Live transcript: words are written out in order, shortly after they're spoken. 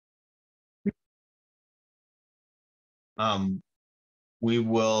we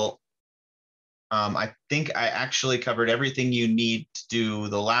will, I think I actually covered everything you need to do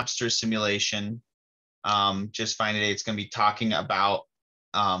the Labster simulation. Just find it, it's going to be talking about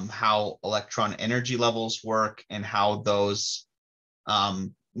how electron energy levels work and how those,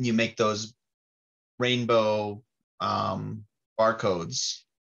 you make those rainbow barcodes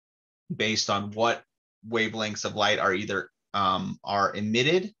based on what wavelengths of light are either are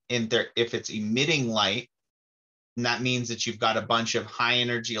emitted, and if it's emitting light, and that means that you've got a bunch of high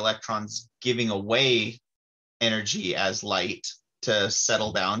energy electrons giving away energy as light to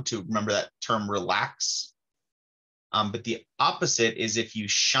settle down, to remember that term relax. But the opposite is if you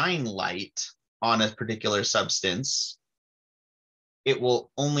shine light on a particular substance, it will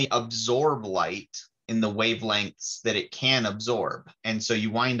only absorb light in the wavelengths that it can absorb. And so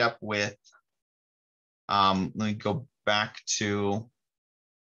you wind up with, let me go back to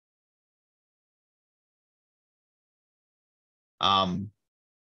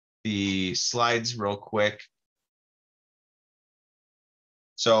the slides real quick.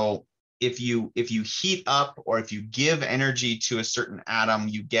 So if you heat up or if you give energy to a certain atom,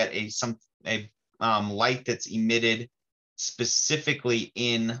 you get a light that's emitted specifically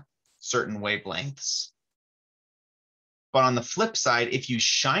in certain wavelengths. But on the flip side, if you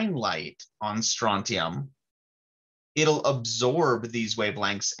shine light on strontium, it'll absorb these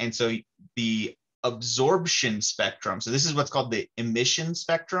wavelengths. And so the absorption spectrum, so this is what's called the emission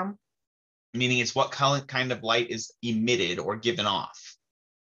spectrum, meaning it's what kind of light is emitted or given off.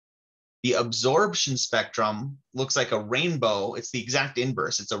 The absorption spectrum looks like a rainbow. It's the exact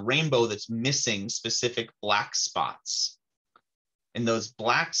inverse. It's a rainbow that's missing specific black spots. And those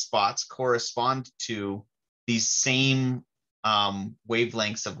black spots correspond to these same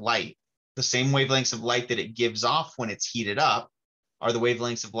wavelengths of light. The same wavelengths of light that it gives off when it's heated up are the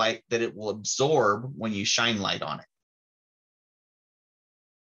wavelengths of light that it will absorb when you shine light on it.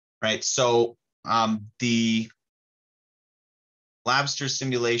 Right, so the Labster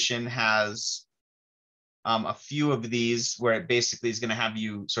simulation has a few of these where it basically is going to have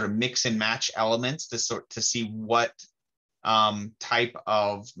you sort of mix and match elements to see what type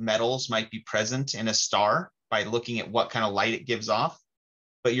of metals might be present in a star by looking at what kind of light it gives off.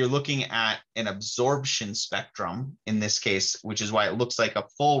 But you're looking at an absorption spectrum in this case, which is why it looks like a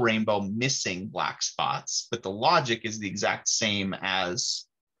full rainbow missing black spots. But the logic is the exact same as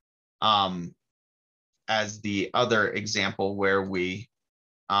the other example where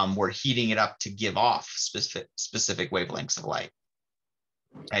we're heating it up to give off specific wavelengths of light.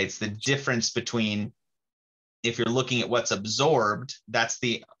 Okay, it's the difference between, if you're looking at what's absorbed, that's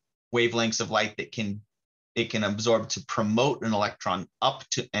the wavelengths of light that it can absorb to promote an electron up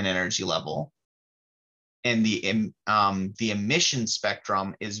to an energy level. And the emission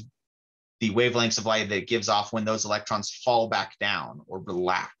spectrum is the wavelengths of light that it gives off when those electrons fall back down or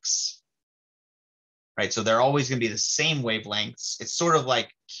relax. Right, so they're always going to be the same wavelengths. It's sort of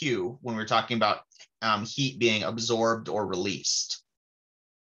like Q when we're talking about heat being absorbed or released.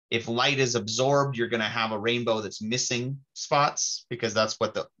 If light is absorbed, you're going to have a rainbow that's missing spots because that's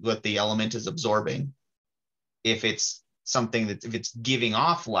what the element is absorbing. If it's something that, if it's giving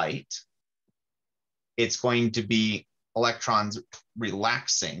off light, it's going to be electrons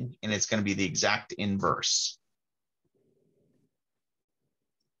relaxing, and it's going to be the exact inverse.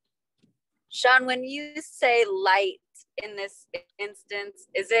 Sean, when you say light in this instance,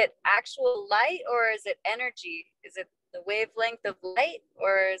 is it actual light or is it energy? Is it the wavelength of light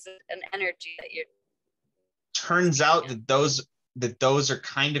or is it an energy that you're? Turns out that those are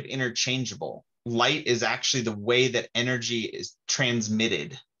kind of interchangeable. Light is actually the way that energy is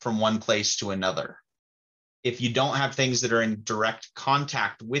transmitted from one place to another. If you don't have things that are in direct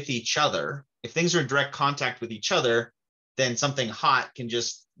contact with each other, if things are in direct contact with each other, then something hot can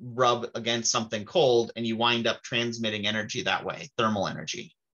just rub against something cold and you wind up transmitting energy that way, thermal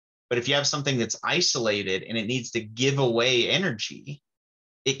energy. But if you have something that's isolated and it needs to give away energy,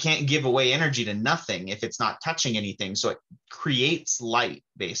 it can't give away energy to nothing if it's not touching anything. So it creates light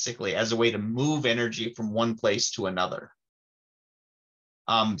basically as a way to move energy from one place to another.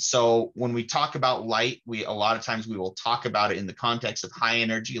 So when we talk about light, a lot of times we will talk about it in the context of high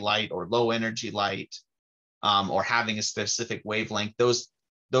energy light or low energy light, or having a specific wavelength. Those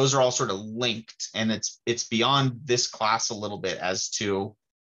are all sort of linked, and it's beyond this class a little bit as to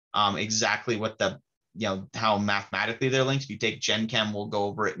exactly what how mathematically they're linked. If you take Gen Chem, we'll go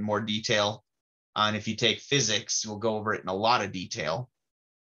over it in more detail. And if you take physics, we'll go over it in a lot of detail.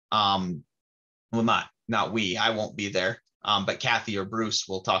 Well, not we, I won't be there. But Kathy or Bruce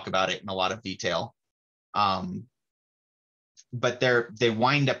will talk about it in a lot of detail. but they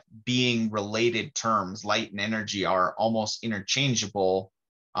wind up being related terms. Light and energy are almost interchangeable.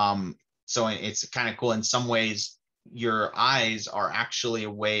 So it's kind of cool. In some ways, your eyes are actually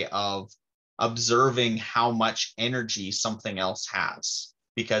a way of observing how much energy something else has,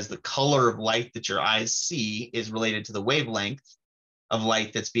 because the color of light that your eyes see is related to the wavelength of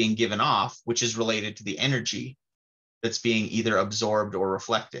light that's being given off, which is related to the energy that's being either absorbed or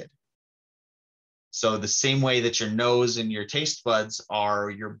reflected. So the same way that your nose and your taste buds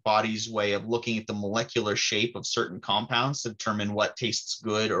are your body's way of looking at the molecular shape of certain compounds to determine what tastes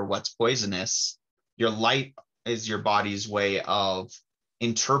good or what's poisonous, your light is your body's way of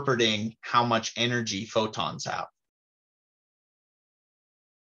interpreting how much energy photons have.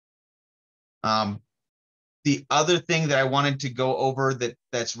 The other thing that I wanted to go over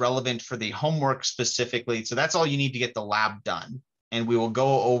that's relevant for the homework specifically, so that's all you need to get the lab done. And we will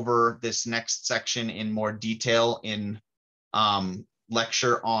go over this next section in more detail in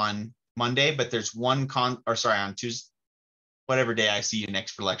lecture on Monday, but there's on Tuesday, whatever day I see you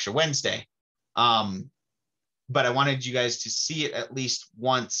next for lecture, Wednesday. But I wanted you guys to see it at least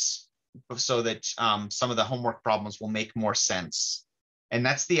once so that some of the homework problems will make more sense. And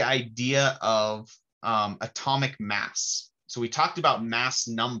that's the idea of atomic mass. So we talked about mass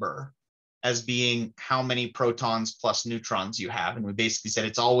number as being how many protons plus neutrons you have. And we basically said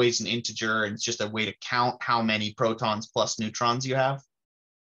it's always an integer and it's just a way to count how many protons plus neutrons you have.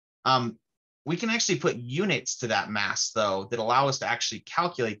 We can actually put units to that mass, though, that allow us to actually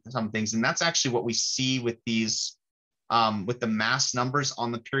calculate some things. And that's actually what we see with these, with the mass numbers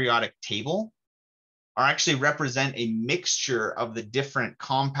on the periodic table, are actually represent a mixture of the different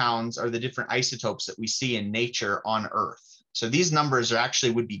compounds or the different isotopes that we see in nature on Earth. So these numbers are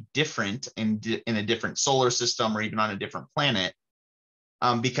actually would be different in a different solar system or even on a different planet,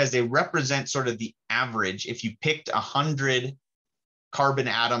 because they represent sort of the average. If you picked 100 carbon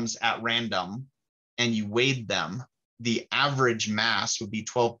atoms at random and you weighed them, the average mass would be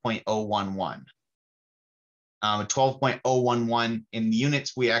 12.011. 12.011 in the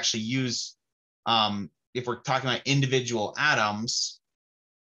units we actually use, if we're talking about individual atoms,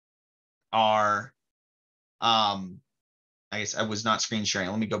 are, I guess I was not screen sharing.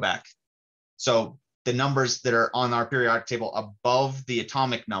 Let me go back. So the numbers that are on our periodic table above the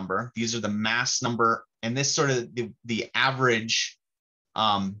atomic number, these are the mass number, and this sort of the average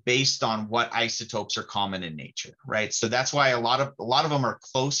based on what isotopes are common in nature, right? So that's why a lot of them are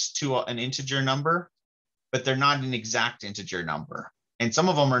close to an integer number, but they're not an exact integer number. And some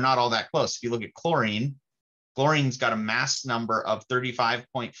of them are not all that close. If you look at chlorine, chlorine's got a mass number of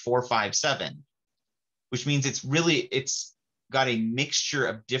 35.457, which means it's got a mixture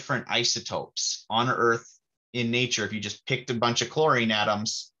of different isotopes on Earth in nature. If you just picked a bunch of chlorine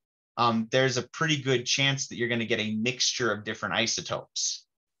atoms, there's a pretty good chance that you're going to get a mixture of different isotopes.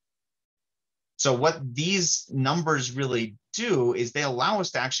 So what these numbers really do is they allow us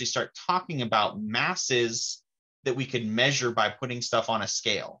to actually start talking about masses that we could measure by putting stuff on a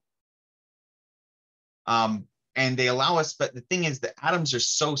scale. And they allow us, but the thing is the atoms are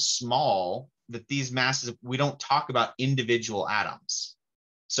so small that these masses, we don't talk about individual atoms.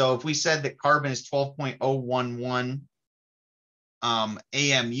 So if we said that carbon is 12.011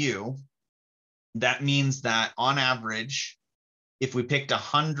 AMU, that means that on average, if we picked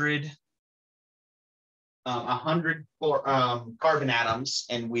 100 carbon atoms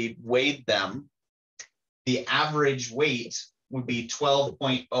and we weighed them, the average weight would be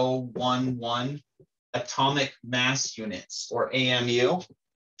 12.011 atomic mass units, or AMU.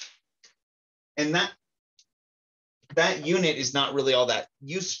 And that unit is not really all that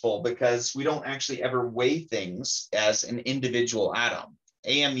useful because we don't actually ever weigh things as an individual atom.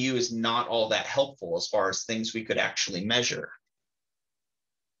 AMU is not all that helpful as far as things we could actually measure.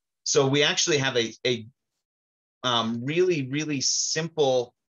 So we actually have a really, really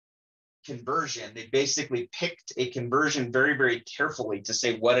simple conversion. They basically picked a conversion very, very carefully to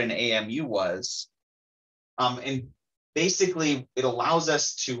say what an AMU was. And basically, it allows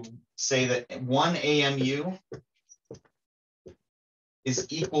us to say that 1 AMU is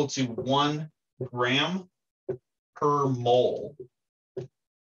equal to 1 gram per mole.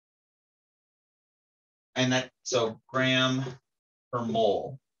 And so gram per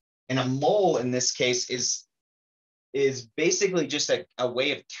mole. And a mole in this case is basically just a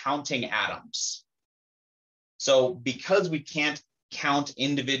way of counting atoms. So because we can't count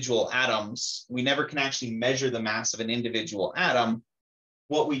individual atoms, we never can actually measure the mass of an individual atom.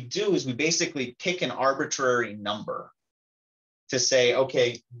 What we do is we basically pick an arbitrary number to say,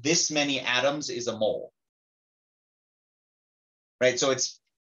 okay, this many atoms is a mole, right? So it's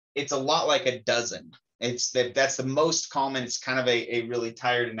a lot like a dozen. That's the most common. It's kind of a really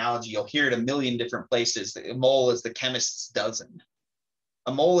tired analogy. You'll hear it a million different places. A mole is the chemist's dozen.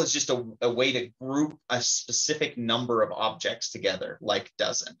 A mole is just a way to group a specific number of objects together, like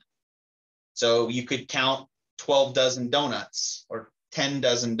dozen. So you could count 12 dozen donuts or 10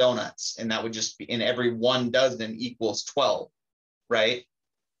 dozen donuts, and that would just be, in every 1 dozen equals 12, right?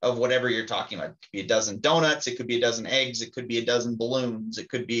 Of whatever you're talking about. It could be a dozen donuts, it could be a dozen eggs, it could be a dozen balloons, it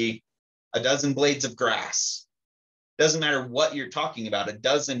could be a dozen blades of grass. Doesn't matter what you're talking about. A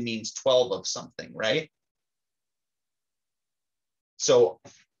dozen means 12 of something, right? So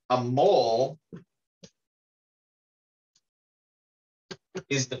a mole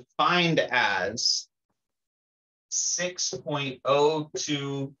is defined as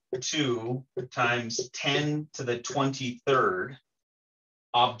 6.022 times 10 to the 23rd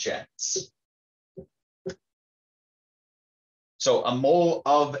objects. So a mole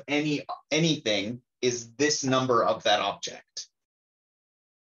of anything is this number of that object.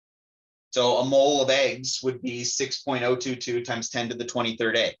 So a mole of eggs would be 6.022 times 10 to the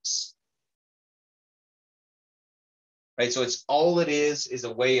 23rd eggs. Right, so it's all it is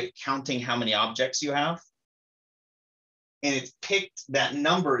a way of counting how many objects you have. And it's picked, that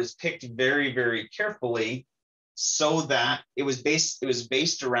number is picked very, very carefully so that it was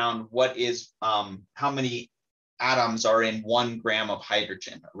based around what is how many atoms are in 1 gram of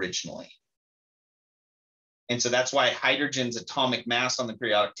hydrogen originally. And so that's why hydrogen's atomic mass on the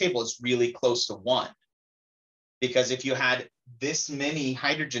periodic table is really close to 1. Because if you had this many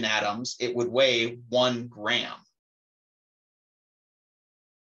hydrogen atoms, it would weigh 1 gram.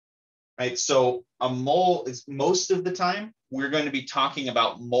 Right, so a mole is, most of the time, we're going to be talking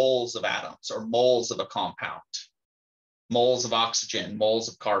about moles of atoms or moles of a compound, moles of oxygen, moles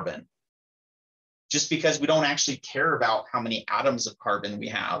of carbon. Just because we don't actually care about how many atoms of carbon we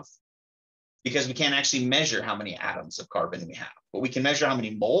have, because we can't actually measure how many atoms of carbon we have, but we can measure how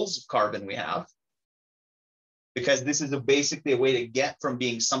many moles of carbon we have, because this is basically a way to get from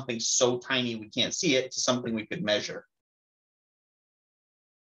being something so tiny we can't see it to something we could measure.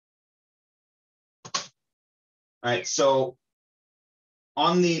 All right, so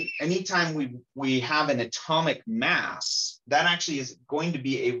anytime we have an atomic mass, that actually is going to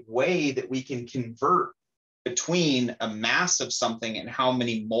be a way that we can convert between a mass of something and how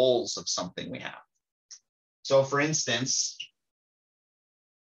many moles of something we have. So for instance,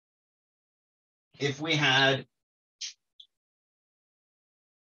 if we had,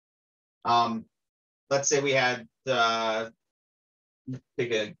 let's say we had,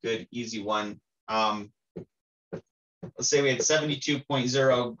 pick a good easy one. Let's say we had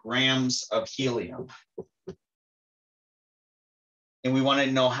 72.0 grams of helium. And we wanted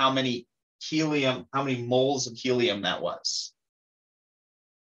to know how many moles of helium that was.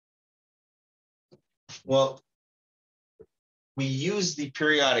 Well, we use the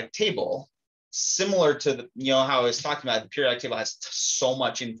periodic table similar to the, how I was talking about, the periodic table has so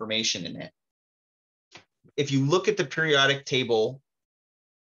much information in it. If you look at the periodic table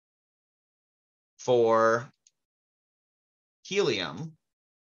for helium,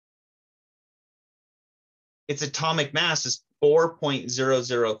 its atomic mass is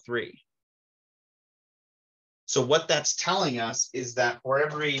 4.003. So what that's telling us is that for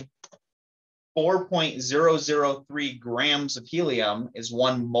every 4.003 grams of helium is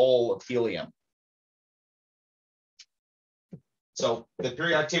 1 mole of helium. So the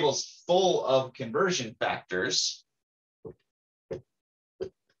periodic table is full of conversion factors,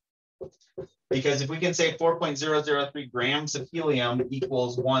 because if we can say 4.003 grams of helium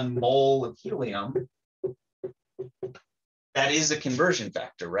equals 1 mole of helium, that is a conversion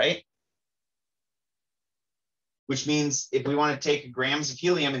factor, right? Which means if we want to take grams of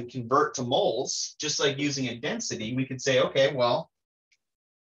helium and convert to moles, just like using a density, we could say, okay, well,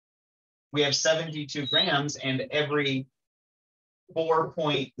 we have 72 grams and every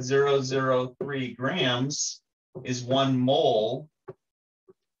 4.003 grams is 1 mole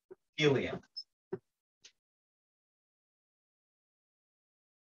helium.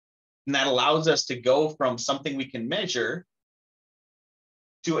 And that allows us to go from something we can measure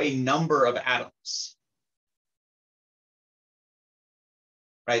to a number of atoms.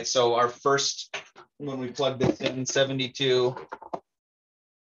 Right, so our first, when we plug this in, 72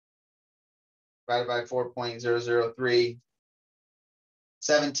 divided by 4.003,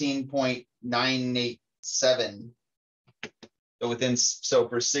 17.987. So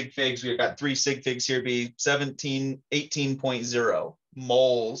for sig figs, we've got 3 sig figs here, be 18.0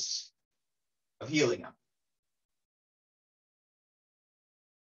 moles of helium.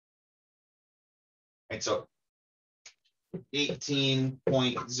 Right, so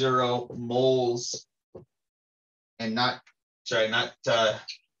 18.0 moles and not, sorry, not, have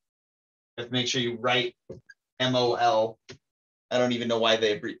to make sure you write MOL. I don't even know why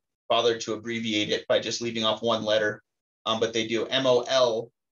they bothered to abbreviate it by just leaving off one letter, but they do.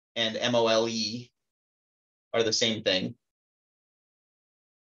 MOL and MOLE are the same thing.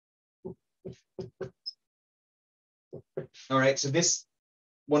 All right, so this,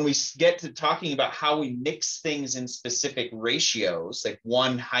 when we get to talking about how we mix things in specific ratios, like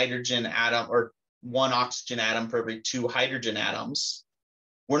one hydrogen atom or one oxygen atom for every 2 hydrogen atoms,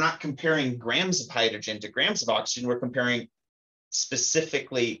 we're not comparing grams of hydrogen to grams of oxygen, we're comparing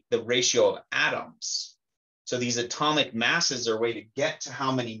specifically the ratio of atoms. So these atomic masses are a way to get to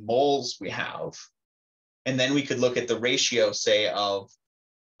how many moles we have. And then we could look at the ratio, say, of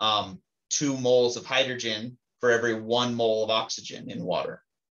 2 moles of hydrogen for every 1 mole of oxygen in water.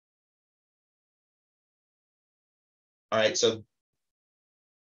 All right, so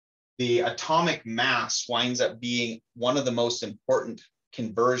the atomic mass winds up being one of the most important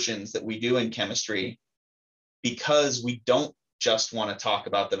conversions that we do in chemistry, because we don't just want to talk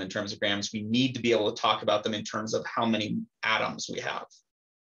about them in terms of grams. We need to be able to talk about them in terms of how many atoms we have,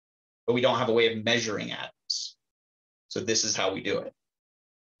 but we don't have a way of measuring atoms. So this is how we do it.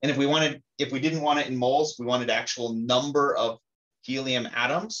 And if we didn't want it in moles, we wanted actual number of helium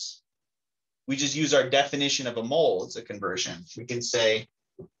atoms, we just use our definition of a mole as a conversion. We can say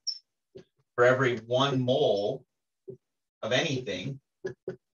for every 1 mole of anything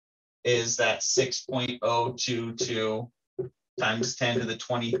is that 6.022 times 10 to the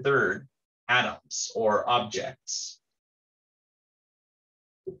 23rd atoms or objects.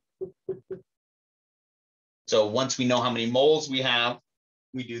 So once we know how many moles we have,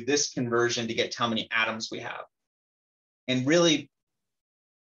 we do this conversion to get to how many atoms we have. And really,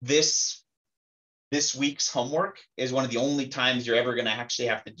 this week's homework is one of the only times you're ever going to actually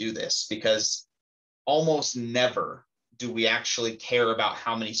have to do this, because almost never do we actually care about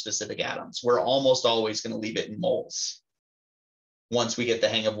how many specific atoms. We're almost always going to leave it in moles once we get the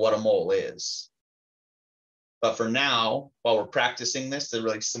hang of what a mole is. But for now, while we're practicing this to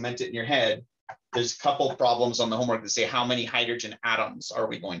really cement it in your head, there's a couple problems on the homework that say how many hydrogen atoms are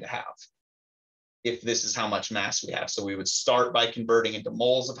we going to have if this is how much mass we have. So we would start by converting into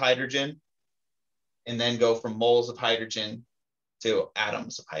moles of hydrogen and then go from moles of hydrogen to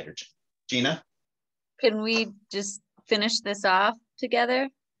atoms of hydrogen. Gina? Can we just finish this off together?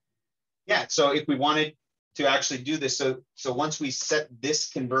 Yeah, so if we wanted to actually do this, so once we set this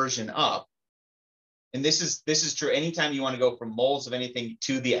conversion up, and this is true anytime you want to go from moles of anything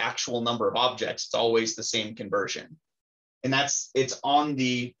to the actual number of objects, it's always the same conversion. And it's on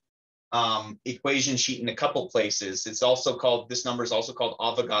the equation sheet in a couple places. It's also called, this number is also called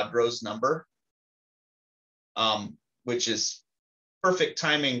Avogadro's number, which is perfect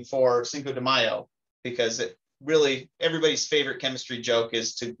timing for Cinco de Mayo, because it really, everybody's favorite chemistry joke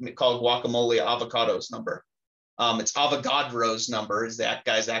is to call guacamole avocado's number. It's Avogadro's number is that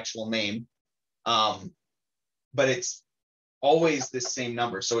guy's actual name. But it's always the same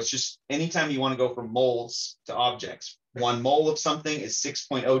number. So it's just anytime you want to go from moles to objects, 1 mole of something is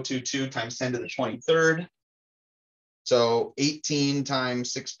 6.022 times 10 to the 23rd. So 18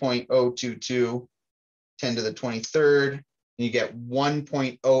 times 6.022, 10 to the 23rd, and you get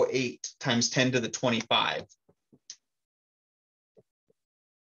 1.08 times 10 to the 25.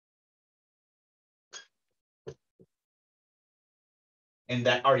 And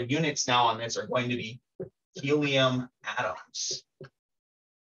that our units now on this are going to be helium atoms.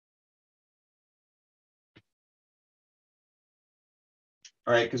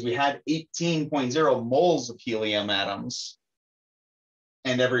 All right, because we had 18.0 moles of helium atoms,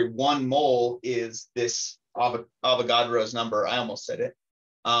 and every 1 mole is this Avogadro's number. I almost said it.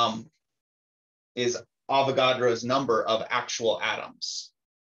 Is Avogadro's number of actual atoms.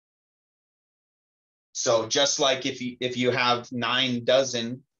 So just like if you have 9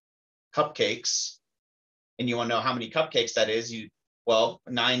 dozen cupcakes, and you want to know how many cupcakes that is,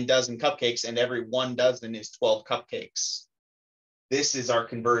 9 dozen cupcakes, and every 1 dozen is 12 cupcakes. This is our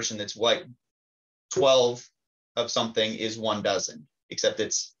conversion. That's what 12 of something is 1 dozen, except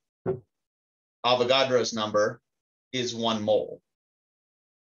it's Avogadro's number is 1 mole.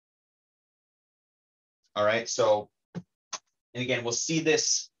 All right, so, and again, we'll see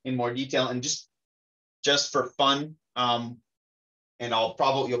this in more detail, and just for fun, and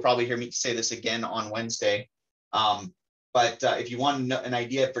you'll probably hear me say this again on Wednesday. But if you want an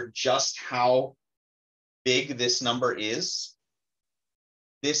idea for just how big this number is,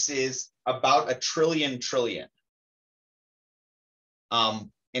 this is about 1 trillion.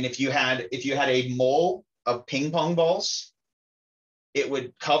 And if you had a mole of ping pong balls, it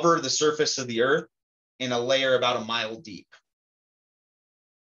would cover the surface of the earth in a layer about a mile deep.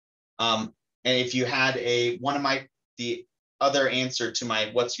 And if you had the other answer to my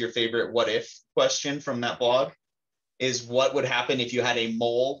what's your favorite what if question from that blog is what would happen if you had a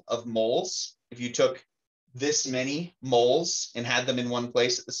mole of moles, if you took this many moles and had them in one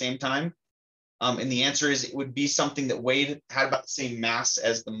place at the same time. And the answer is it would be something that had about the same mass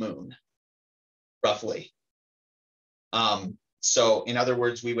as the moon, roughly. So in other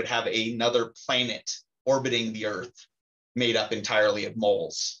words, we would have another planet orbiting the Earth made up entirely of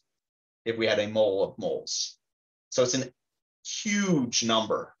moles if we had a mole of moles. So it's a huge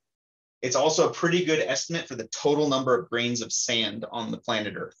number. It's also a pretty good estimate for the total number of grains of sand on the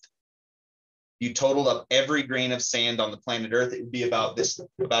planet Earth. If you totaled up every grain of sand on the planet Earth, it would be about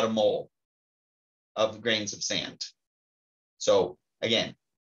a mole of grains of sand. So again,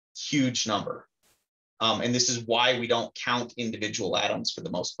 huge number. And this is why we don't count individual atoms for the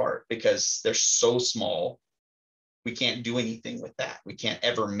most part, because they're so small, we can't do anything with that. We can't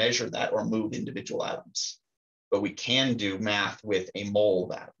ever measure that or move individual atoms, but we can do math with a mole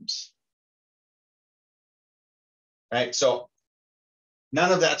of atoms. Right, so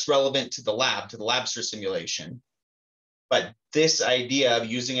none of that's relevant to the Labster simulation, but this idea of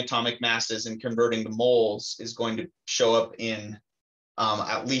using atomic masses and converting to moles is going to show up in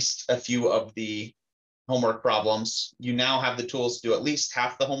at least a few of the homework problems. You now have the tools to do at least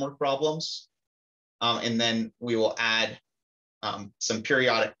half the homework problems. And then we will add some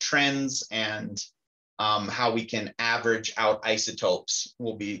periodic trends and how we can average out isotopes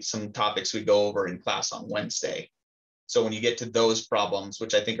will be some topics we go over in class on Wednesday. So when you get to those problems,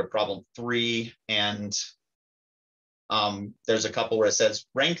 which I think are problem 3, and there's a couple where it says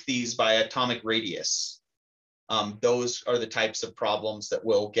rank these by atomic radius. Those are the types of problems that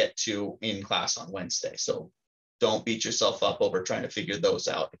we'll get to in class on Wednesday. So don't beat yourself up over trying to figure those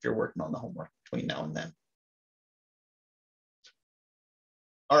out if you're working on the homework between now and then.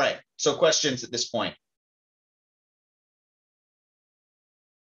 All right, so questions at this point.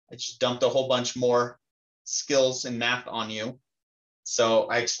 I just dumped a whole bunch more skills and math on you. So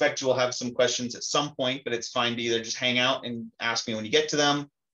I expect you will have some questions at some point, but it's fine to either just hang out and ask me when you get to them,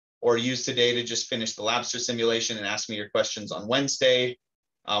 or use today to just finish the Labster simulation and ask me your questions on Wednesday,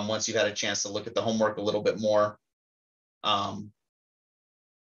 once you've had a chance to look at the homework a little bit more. But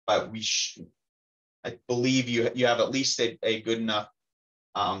I believe you have at least a good enough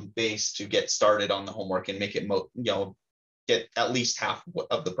base to get started on the homework and make it, get at least half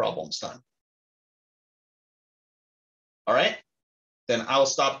of the problems done. All right, then I'll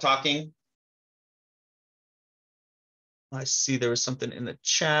stop talking. I see there was something in the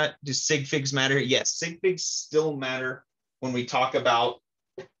chat. Do sig figs matter? Yes, sig figs still matter when we talk about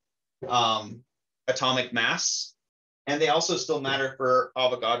atomic mass. And they also still matter for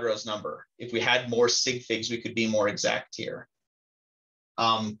Avogadro's number. If we had more sig figs, we could be more exact here.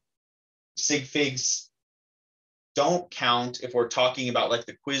 Sig figs don't count if we're talking about like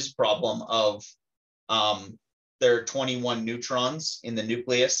the quiz problem of there are 21 neutrons in the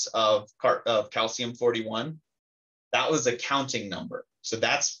nucleus of calcium-41. That was a counting number. So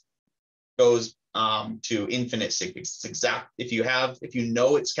that's goes to infinite sig figs. It's exact. If you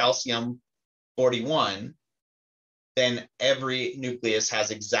know it's calcium-41, then every nucleus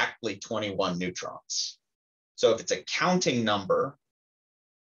has exactly 21 neutrons. So if it's a counting number,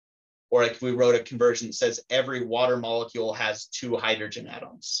 or like we wrote a conversion that says every water molecule has 2 hydrogen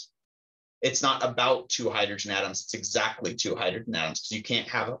atoms. It's not about 2 hydrogen atoms, it's exactly 2 hydrogen atoms, because you can't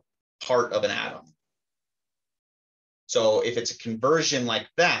have a part of an atom. So if it's a conversion like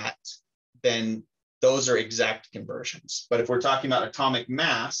that, then those are exact conversions. But if we're talking about atomic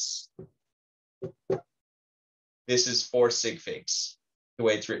mass, this is 4 sig figs, the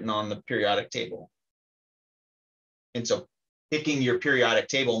way it's written on the periodic table. And so picking your periodic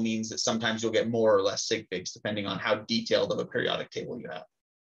table means that sometimes you'll get more or less sig figs, depending on how detailed of a periodic table you have.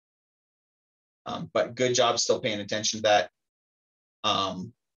 But good job still paying attention to that.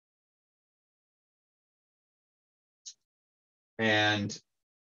 And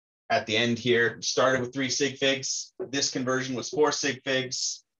at the end here, started with 3 sig figs. This conversion was 4 sig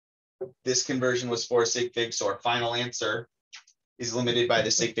figs. This conversion was 4 sig figs. So our final answer is limited by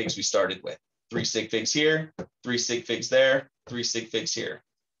the sig figs we started with. 3 sig figs here, 3 sig figs there, 3 sig figs here.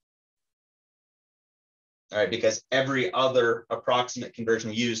 All right, because every other approximate conversion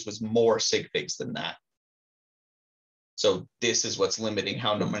we used was more sig figs than that. So this is what's limiting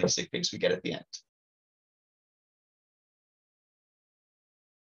how many sig figs we get at the end.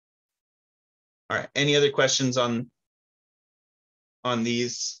 All right, any other questions on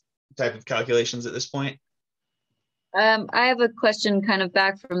these type of calculations at this point? I have a question kind of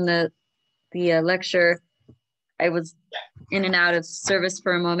back from the the lecture. I was in and out of service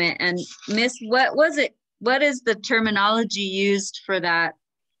for a moment. And Miss, what was it? What is the terminology used for that?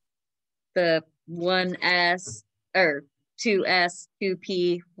 The 1S or 2S,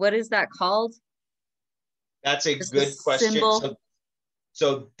 2P, what is that called? That's a Just good question. symbol.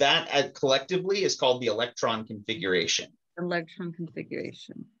 So that collectively is called the electron configuration. Electron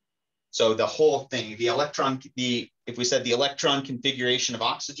configuration. So the whole thing, if we said the electron configuration of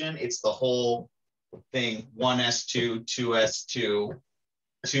oxygen, it's the whole thing, 1s2, 2s2,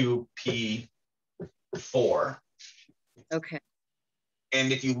 2p4. Okay.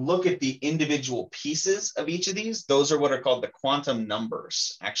 And if you look at the individual pieces of each of these, those are what are called the quantum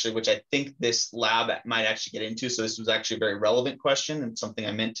numbers, actually, which I think this lab might actually get into. So this was actually a very relevant question and something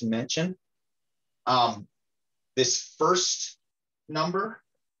I meant to mention. This first number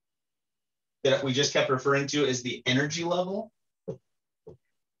that we just kept referring to is the energy level.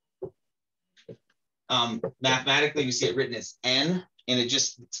 Mathematically, we see it written as N, and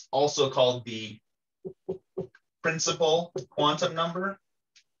it's also called the principal quantum number.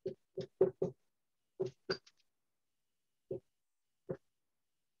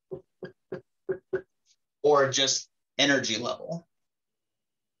 Or just energy level.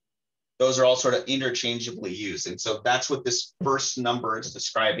 Those are all sort of interchangeably used. And so that's what this first number is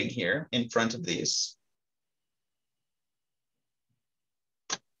describing here in front of these.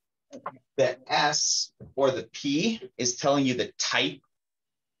 The S or the P is telling you the type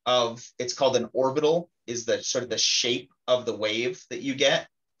of, it's called an orbital, is the sort of the shape of the wave that you get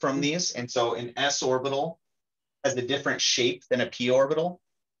from these. And so an S orbital has a different shape than a P orbital.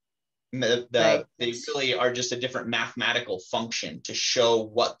 They really are just a different mathematical function to show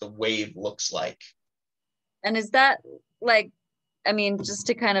what the wave looks like. And is that like, I mean, just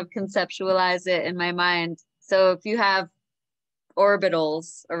to kind of conceptualize it in my mind. So if you have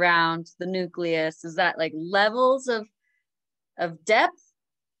orbitals around the nucleus, is that like levels of depth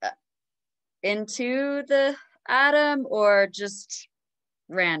into the atom, or just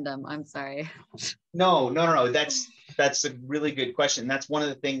random? I'm sorry. No. That's a really good question. That's one of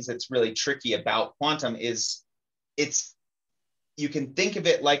the things that's really tricky about quantum is you can think of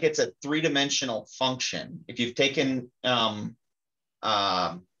it like it's a three-dimensional function. If you've taken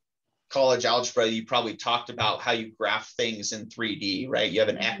college algebra, you probably talked about how you graph things in 3D, right? You have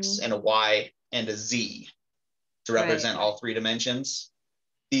an X and a Y and a Z to represent all three dimensions.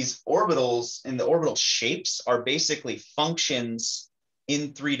 These orbitals and the orbital shapes are basically functions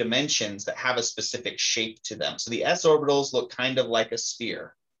in 3 dimensions that have a specific shape to them. So the S orbitals look kind of like a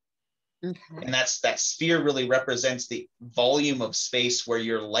sphere. Okay. And that sphere really represents the volume of space where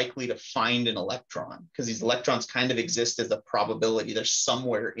you're likely to find an electron, because these electrons kind of exist as a probability. They're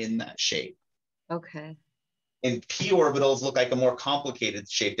somewhere in that shape. Okay. And P orbitals look like a more complicated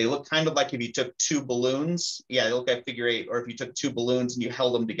shape. They look kind of like if you took 2 balloons. Yeah, they look like figure 8. Or if you took 2 balloons and you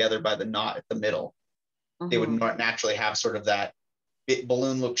held them together by the knot at the middle, they would naturally have sort of that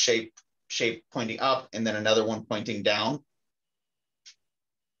balloon look shape pointing up and then another one pointing down.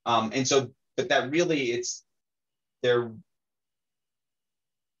 And so, but that really, it's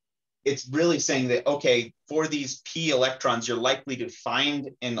really saying that, okay, for these P electrons, you're likely to find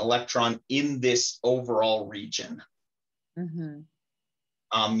an electron in this overall region.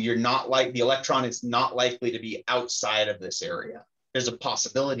 You're not like, the electron is not likely to be outside of this area. There's a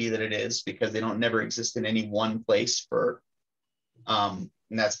possibility that it is, because they don't never exist in any one place for, and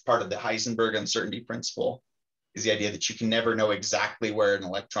that's part of the Heisenberg uncertainty principle, is the idea that you can never know exactly where an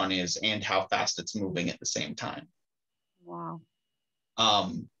electron is and how fast it's moving at the same time. Wow.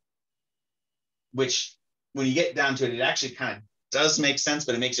 Which, when you get down to it, it actually kind of does make sense,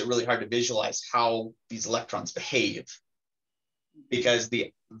 but it makes it really hard to visualize how these electrons behave. Because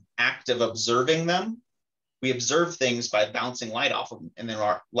the act of observing them, we observe things by bouncing light off of them, and then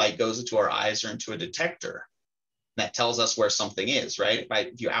our light goes into our eyes or into a detector. That tells us where something is, right?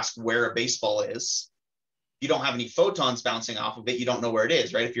 If you ask where a baseball is, you don't have any photons bouncing off of it, you don't know where it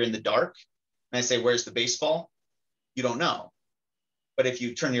is, right? If you're in the dark and I say, where's the baseball? You don't know. But if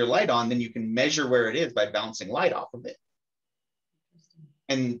you turn your light on, then you can measure where it is by bouncing light off of it.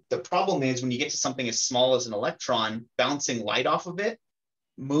 And the problem is, when you get to something as small as an electron, bouncing light off of it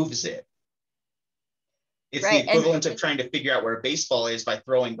moves it. It's the equivalent of trying to figure out where a baseball is by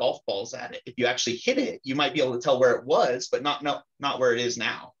throwing golf balls at it. If you actually hit it, you might be able to tell where it was, but not where it is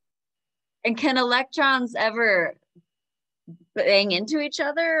now. And can electrons ever bang into each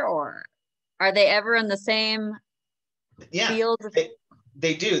other, or are they ever in the same field?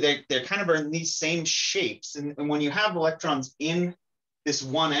 They do. They're kind of in these same shapes. And when you have electrons in this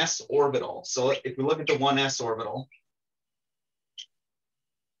 1s orbital, so if we look at the 1s orbital,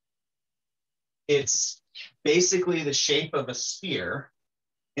 it's basically the shape of a sphere,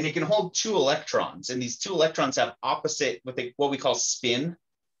 and it can hold 2 electrons. And these 2 electrons have opposite what we call spin.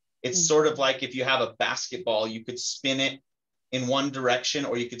 It's sort of like if you have a basketball, you could spin it in one direction,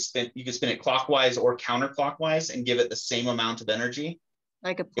 or you could spin it clockwise or counterclockwise and give it the same amount of energy.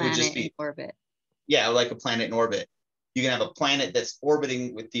 Like a planet in orbit. Yeah, like a planet in orbit. You can have a planet that's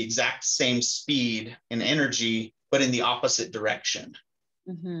orbiting with the exact same speed and energy, but in the opposite direction.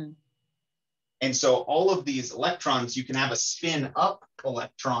 Mm-hmm. And so all of these electrons, you can have a spin up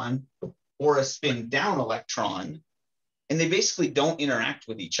electron or a spin down electron, and they basically don't interact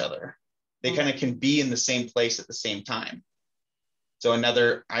with each other. They kind of can be in the same place at the same time. So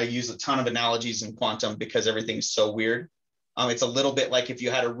I use a ton of analogies in quantum because everything's so weird. It's a little bit like if you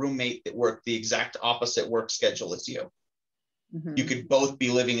had a roommate that worked the exact opposite work schedule as you. Mm-hmm. You could both be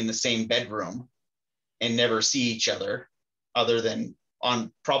living in the same bedroom and never see each other than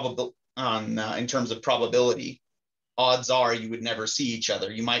in terms of probability. Odds are you would never see each other.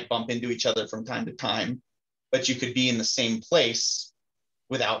 You might bump into each other from time to time, but you could be in the same place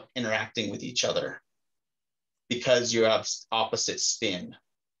without interacting with each other because you have opposite spin.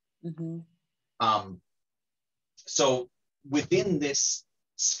 Mm-hmm. So within this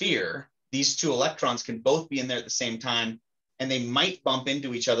sphere, these 2 electrons can both be in there at the same time, and they might bump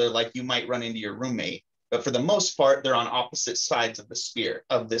into each other like you might run into your roommate. But for the most part, they're on opposite sides of this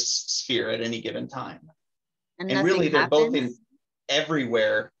sphere at any given time. And really, they're both in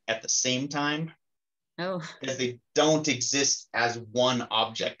everywhere at the same time. Oh. Because they don't exist as one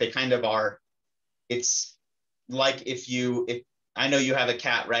object. They kind of are. It's like if I know you have a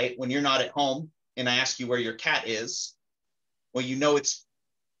cat, right? When you're not at home and I ask you where your cat is, well, you know it's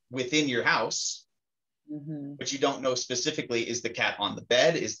within your house, mm-hmm. but you don't know specifically, is the cat on the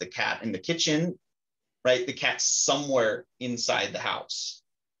bed? Is the cat in the kitchen? Right? The cat's somewhere inside the house.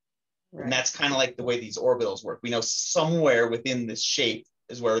 Right. And that's kind of like the way these orbitals work. We know somewhere within this shape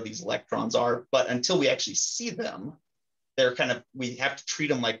is where these electrons are, but until we actually see them, we have to treat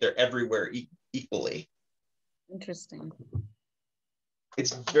them like they're everywhere equally. Interesting.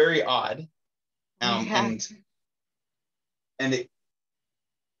 It's very odd. Yeah.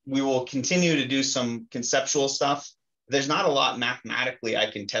 We will continue to do some conceptual stuff. There's not a lot mathematically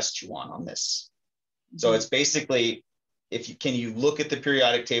I can test you on this. So it's basically, can you look at the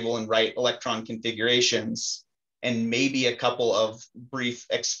periodic table and write electron configurations, and maybe a couple of brief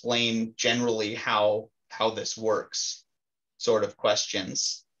explain generally how this works sort of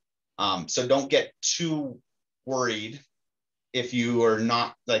questions. So don't get too worried if you are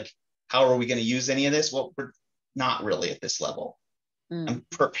not like, how are we going to use any of this? Well, we're not really at this level. I'm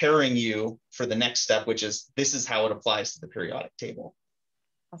preparing you for the next step, which is this is how it applies to the periodic table.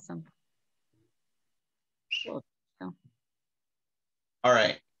 Awesome. Cool. All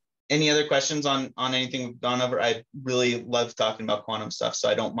right. Any other questions on anything we've gone over? I really love talking about quantum stuff, so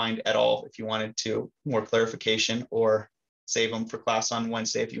I don't mind at all if you wanted to more clarification, or save them for class on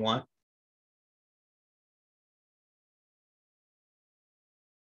Wednesday if you want.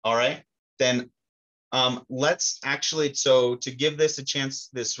 All right, then let's actually, so to give this a chance,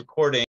 this recording,